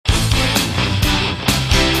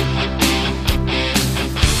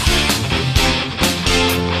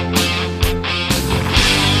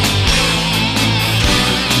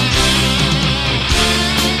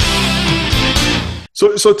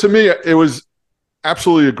So to me, it was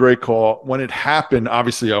absolutely a great call. When it happened,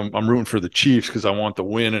 obviously I'm rooting for the Chiefs because I want the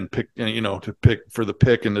win and pick, to pick for the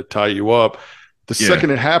pick and to tie you up. The Yeah. second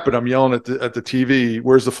it happened, I'm yelling at the TV,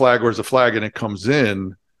 "Where's the flag? Where's the flag?" And it comes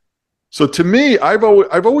in. So to me, I've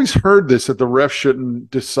always heard this, that the ref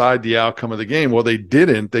shouldn't decide the outcome of the game. Well, they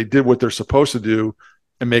didn't. They did what they're supposed to do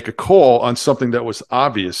and make a call on something that was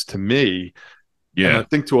obvious to me, and I Yeah.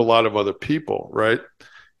 think to a lot of other people, right?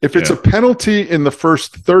 If it's a Yeah. penalty in the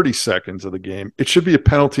first 30 seconds of the game, it should be a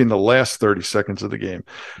penalty in the last 30 seconds of the game.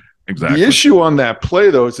 The Exactly. issue on that play,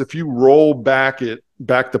 though, is if you roll back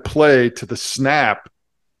the play to the snap,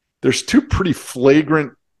 there's two pretty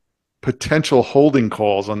flagrant potential holding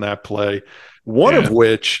calls on that play. One of Yeah.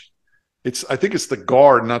 which, I think it's the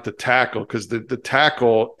guard, not the tackle, because the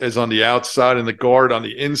tackle is on the outside and the guard on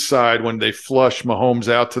the inside when they flush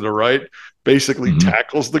Mahomes out to the right, basically Hmm.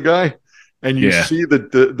 tackles the guy. And you Yeah. see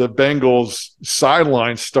the Bengals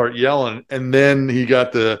sideline start yelling, and then he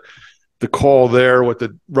got the call there with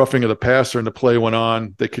the roughing of the passer, and the play went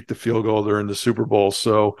on. They kicked the field goal. They're in the Super Bowl.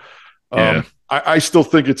 So Yeah. I still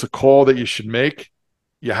think it's a call that you should make.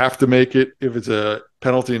 You have to make it. If it's a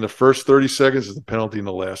penalty in the first 30 seconds, it's a penalty in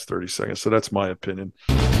the last 30 seconds. So that's my opinion.